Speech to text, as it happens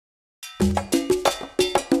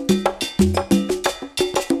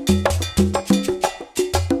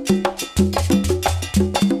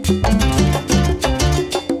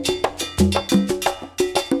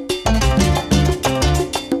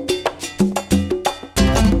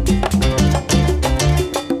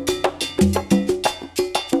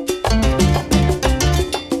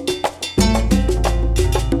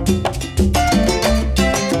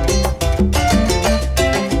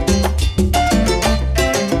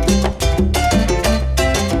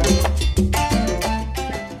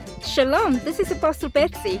Shalom, this is Apostle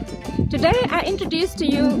Betsie. Today I introduce to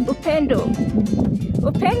you Upendo.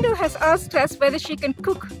 Upendo has asked us whether she can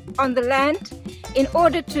cook on the land in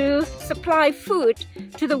order to supply food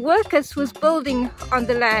to the workers who's building on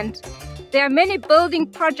the land. There are many building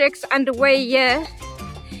projects underway here,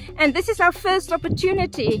 and this is our first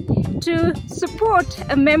opportunity to support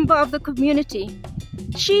a member of the community.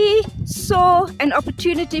 She saw an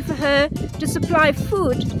opportunity for her to supply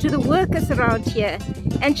food to the workers around here,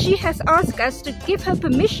 and she has asked us to give her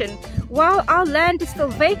permission while our land is still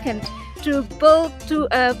vacant to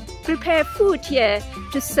prepare food here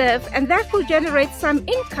to serve, and that will generate some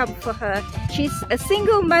income for her. She's a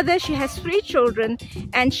single mother, she has 3 children,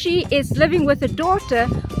 and she is living with a daughter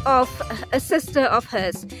of a sister of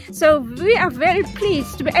hers. So we are very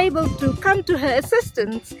pleased to be able to come to her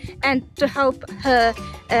assistance and to help her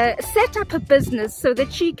set up a business so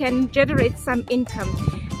that she can generate some income.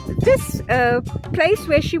 This place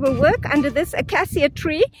where she will work under this acacia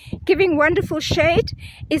tree, giving wonderful shade,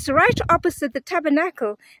 is right opposite the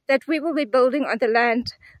tabernacle that we will be building on the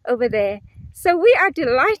land over there. So we are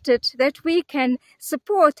delighted that we can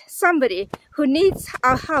support somebody who needs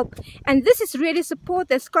our help. And this is really support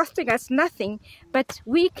that's costing us nothing, but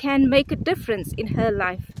we can make a difference in her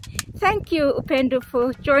life. Thank you, Upendo,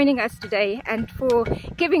 for joining us today and for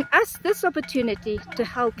giving us this opportunity to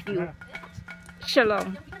help you.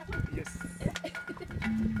 Shalom. Yes.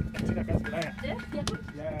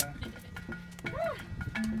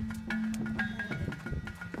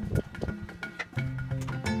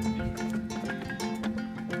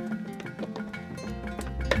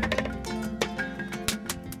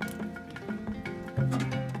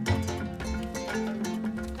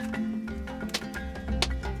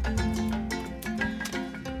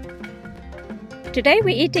 Today we're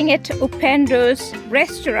eating at Upendo's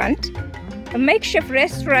restaurant, a makeshift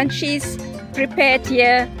restaurant she's prepared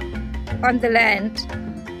here on the land.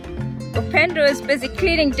 Upendo is busy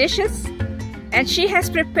cleaning dishes, and she has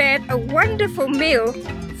prepared a wonderful meal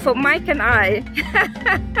for Mike and I.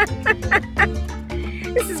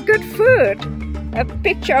 This is good food. A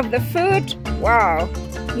picture of the food. Wow.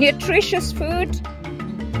 Nutritious food.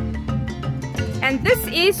 And this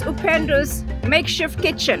is Upendo's makeshift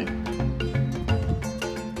kitchen,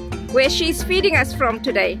 where she's feeding us from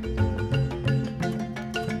today.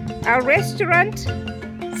 Our restaurant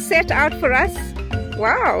set out for us.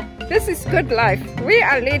 Wow, this is good life. We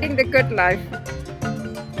are leading the good life.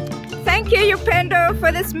 Thank you, Upendo,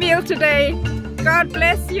 for this meal today. God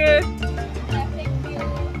bless you.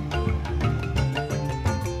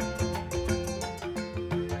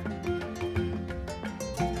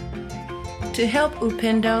 To help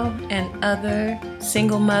Upendo and other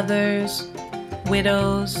single mothers,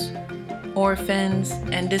 widows, orphans,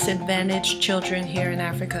 and disadvantaged children here in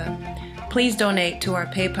Africa, please donate to our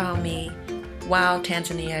PayPal Me Wow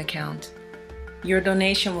Tanzania account. Your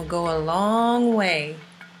donation will go a long way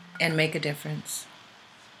and make a difference.